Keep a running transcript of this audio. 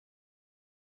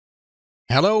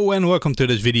Hello and welcome to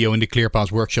this video in the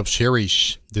ClearPass Workshop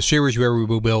series. The series where we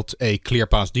will build a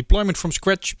ClearPass deployment from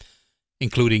scratch,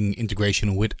 including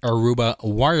integration with Aruba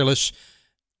Wireless,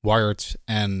 Wired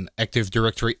and Active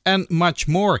Directory and much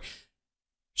more.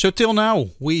 So till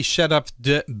now we set up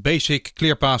the basic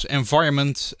ClearPass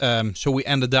environment. So we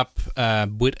ended up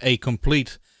with a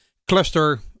complete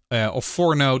cluster of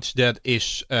 4 nodes that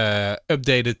is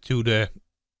updated to the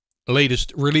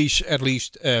latest release, at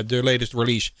least the latest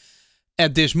release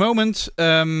at this moment.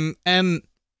 Today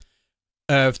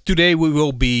we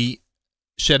will be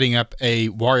setting up a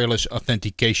wireless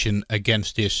authentication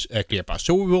against this ClearPass.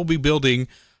 So we will be building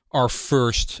our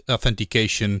first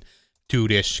authentication to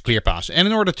this ClearPass. And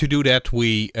in order to do that,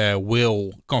 we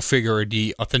will configure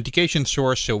the authentication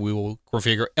source. So we will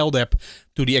configure LDAP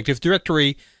to the Active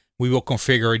Directory. We will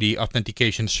configure the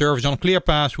authentication service on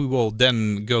ClearPass. We will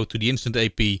then go to the Instant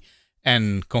AP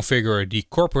and configure the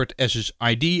corporate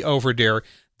SSID over there,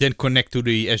 then connect to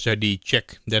the SSID,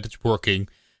 check that it's working,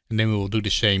 and then we will do the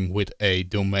same with a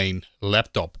domain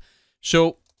laptop.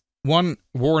 So one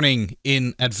warning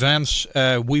in advance,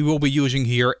 we will be using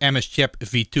here MSChap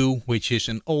v2, which is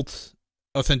an old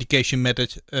authentication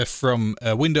method from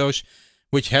Windows,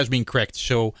 which has been cracked.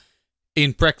 So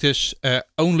in practice,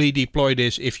 only deploy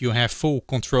this if you have full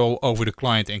control over the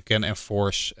client and can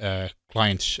enforce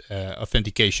client's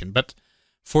authentication. But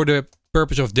for the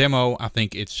purpose of demo, I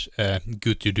think it's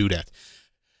good to do that.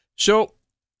 So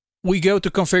we go to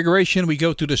configuration, we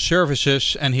go to the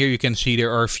services, and here you can see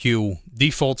there are a few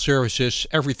default services.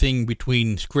 Everything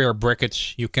between square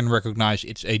brackets, you can recognize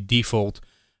it's a default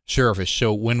service.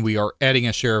 So when we are adding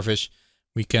a service,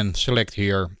 we can select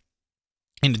here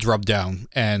in the drop down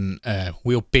and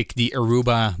we'll pick the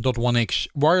Aruba.1x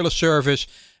wireless service,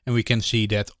 and we can see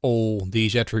that all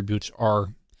these attributes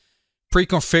are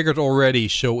pre-configured already.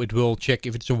 So it will check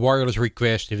if it's a wireless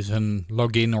request, if it's a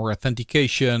login or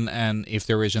authentication, and if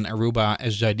there is an Aruba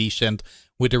SSID sent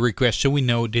with a request. So we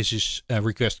know this is a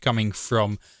request coming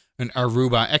from an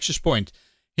Aruba access point.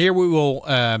 Here we will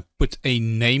put a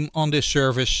name on this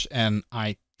service, and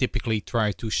I typically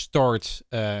try to start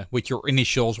with your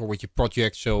initials or with your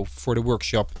project. So for the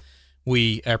workshop,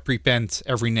 we prepend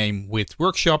every name with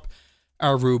workshop,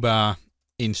 Aruba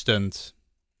Instant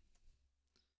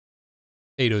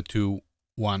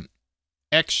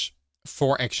 8021X,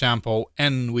 for example,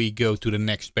 and we go to the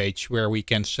next page where we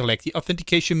can select the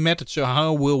authentication method. So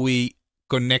how will we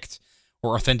connect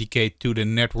or authenticate to the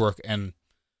network? And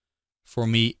for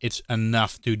me, it's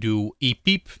enough to do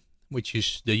EAP, which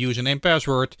is the username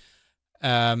password,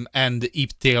 and the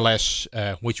EAP-TLS,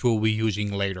 which we'll be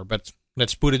using later. But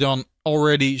let's put it on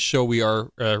already so we are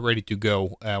ready to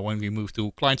go when we move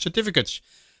to client certificates.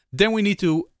 Then we need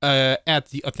to add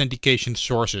the authentication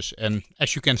sources. And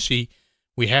as you can see,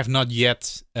 we have not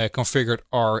yet configured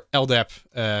our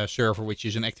LDAP server, which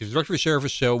is an Active Directory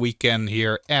service. So we can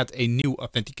here add a new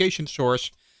authentication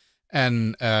source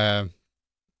and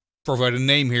provide a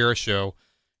name here. So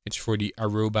it's for the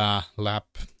Aruba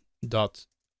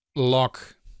lab.log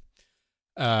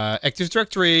Active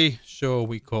Directory. So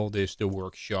we call this the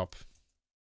workshop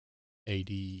AD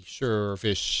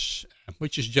service,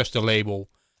 which is just a label.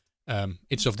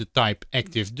 It's of the type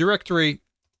Active Directory.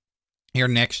 Here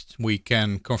next, we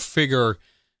can configure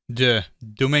the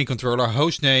domain controller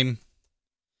hostname.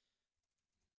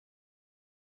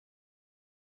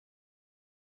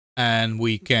 And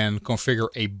we can configure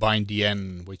a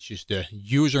bindDN, which is the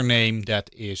username that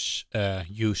is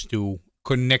used to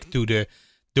connect to the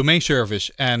domain service.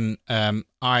 And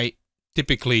I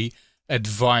typically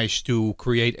advise to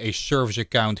create a service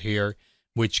account here,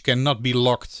 which cannot be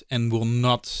locked and will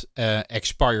not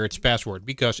expire its password.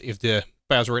 Because if the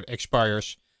password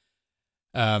expires,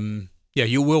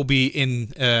 you will be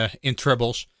in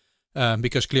troubles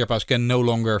because ClearPass can no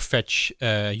longer fetch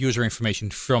user information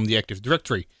from the Active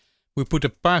Directory. We put a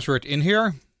password in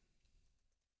here,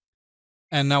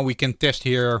 and now we can test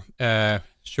here,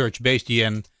 search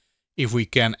basedN, if we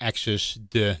can access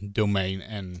the domain.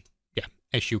 And yeah,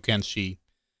 as you can see,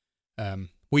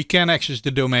 we can access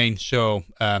the domain, so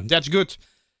that's good.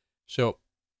 So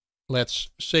let's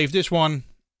save this one,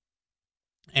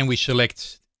 and we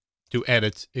select to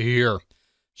edit here.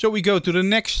 So we go to the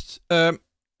next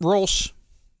roles.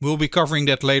 We'll be covering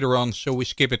that later on, so we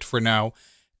skip it for now.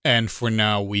 And for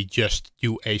now, we just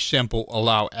do a simple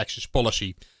allow access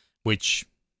policy, which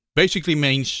basically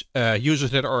means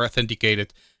users that are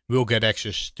authenticated will get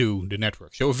access to the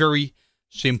network. So a very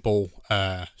simple,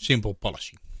 simple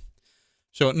policy.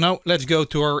 So now let's go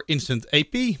to our Instant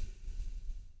AP.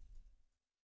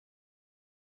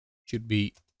 Should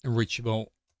be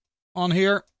reachable on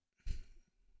here.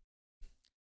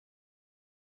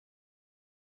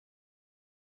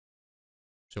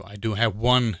 So I do have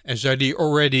one SSID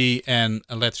already, and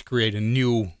let's create a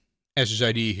new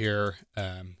SSID here,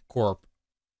 Corp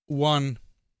 1.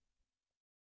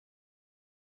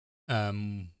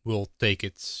 We'll take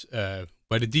it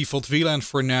by the default VLAN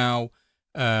for now.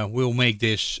 We'll make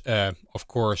this, of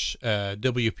course,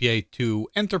 WPA2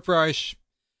 Enterprise.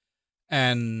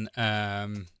 And I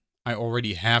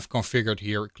already have configured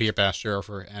here ClearPass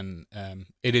server, and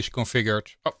it is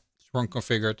configured. Oh, it's wrong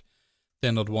configured.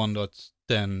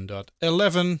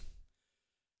 10.1.10.11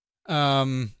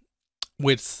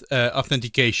 with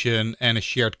authentication and a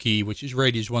shared key, which is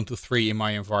radius 123 in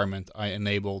my environment. I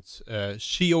enabled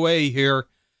COA here,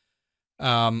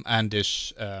 and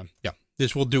this,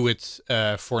 this will do it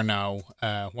for now.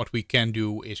 What we can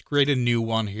do is create a new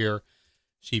one here.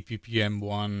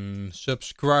 CPPM1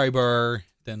 subscriber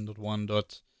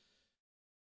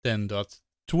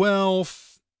 10.1.10.12.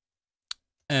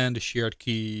 And the shared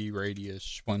key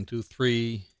radius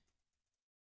 123.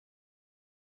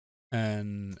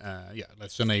 And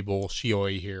let's enable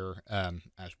COA here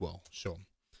as well. So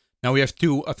now we have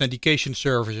two authentication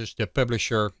services, the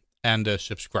publisher and the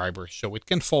subscriber. So it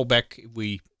can fall back if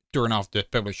we turn off the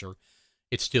publisher.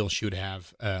 It still should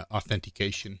have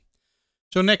authentication.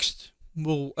 So next,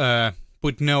 we'll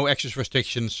put no access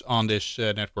restrictions on this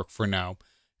network for now.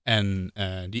 And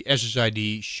the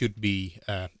SSID should be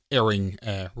airing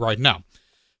right now.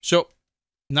 So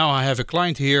now I have a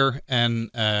client here, and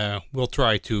we'll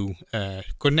try to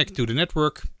connect to the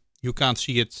network. You can't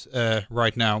see it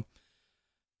right now,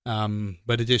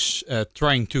 but it is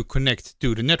trying to connect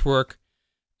to the network,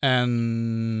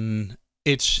 and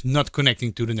it's not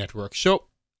connecting to the network. So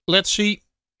let's see,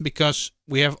 because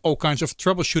we have all kinds of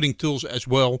troubleshooting tools as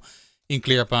well in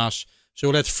ClearPass. So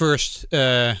let's first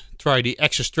try the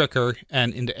access tracker,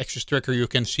 and in the access tracker you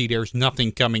can see there's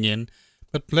nothing coming in.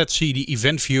 But let's see the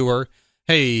event viewer.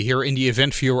 Hey, here in the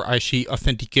event viewer I see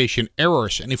authentication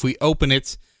errors, and if we open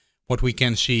it, what we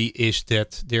can see is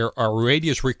that there are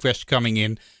radius requests coming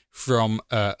in from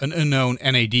an unknown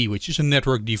NAD, which is a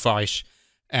network device.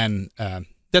 And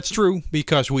that's true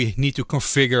because we need to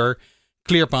configure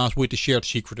ClearPass with the shared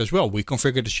secret as well. We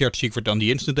configured the shared secret on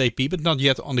the Instant AP, but not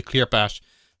yet on the ClearPass.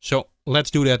 So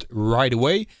let's do that right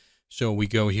away. So we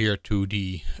go here to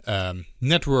the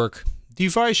network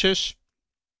devices.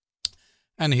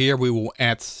 And here we will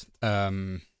add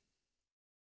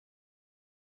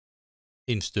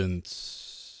Instant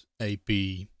AP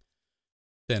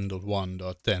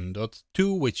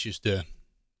 10.1.10.2, which is the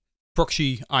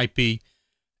proxy IP,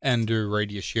 and the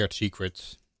radius shared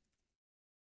secret.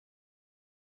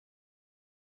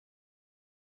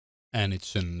 And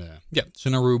it's an it's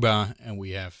an Aruba, and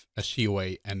we have a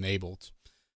COA enabled.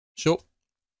 So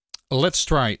let's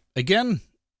try again.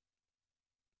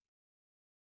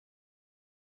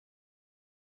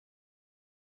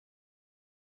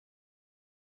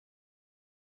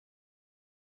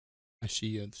 I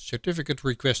see a certificate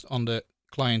request on the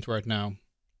client right now.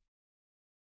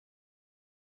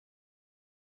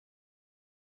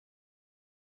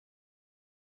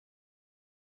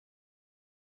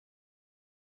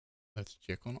 Let's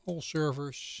check on all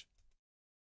servers.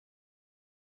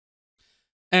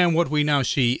 And what we now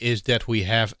see is that we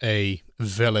have a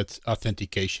valid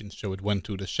authentication. So it went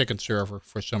to the second server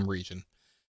for some reason.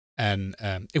 And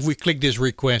if we click this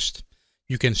request,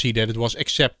 you can see that it was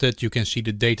accepted. You can see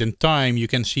the date and time. You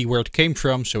can see where it came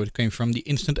from. So it came from the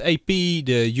Instant AP.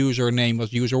 The username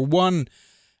was user1.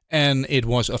 And it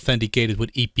was authenticated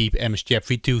with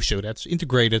EAP-TLS. So that's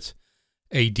integrated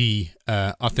AD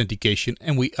authentication.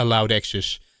 And we allowed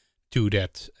access to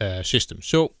that system.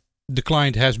 So the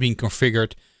client has been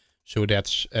configured. So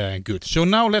that's good. So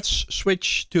now let's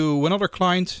switch to another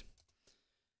client.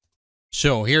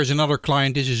 So here's another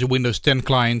client. This is a Windows 10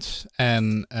 client,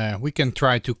 and we can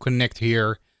try to connect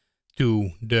here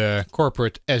to the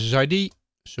corporate SSID.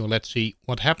 So let's see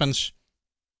what happens.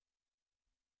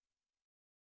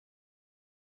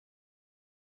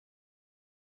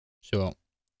 So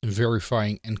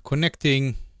verifying and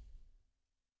connecting.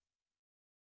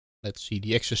 Let's see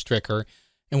the access tracker.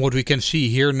 And what we can see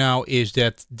here now is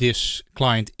that this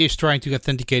client is trying to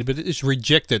authenticate, but it is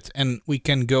rejected. And we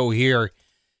can go here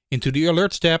into the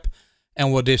alerts tab,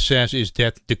 and what this says is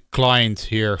that the client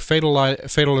here, fatal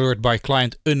alert by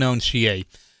client unknown CA.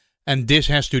 And this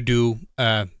has to do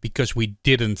because we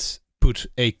didn't put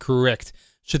a correct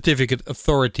certificate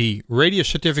authority radius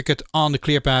certificate on the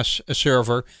ClearPass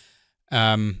server,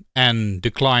 and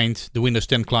the client, the Windows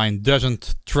 10 client,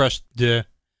 doesn't trust the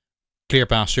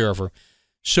ClearPass server.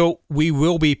 So we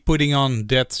will be putting on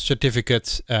that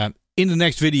certificate in the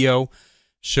next video.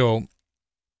 So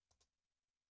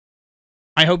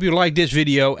I hope you liked this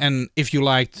video, and if you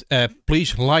liked,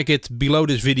 please like it below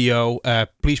this video.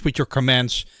 Please put your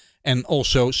comments and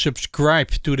also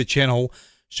subscribe to the channel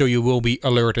so you will be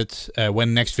alerted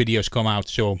when next videos come out.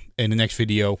 So in the next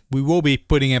video, we will be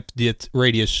putting up that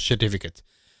radius certificate.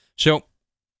 So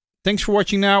thanks for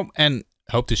watching now, and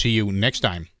hope to see you next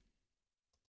time.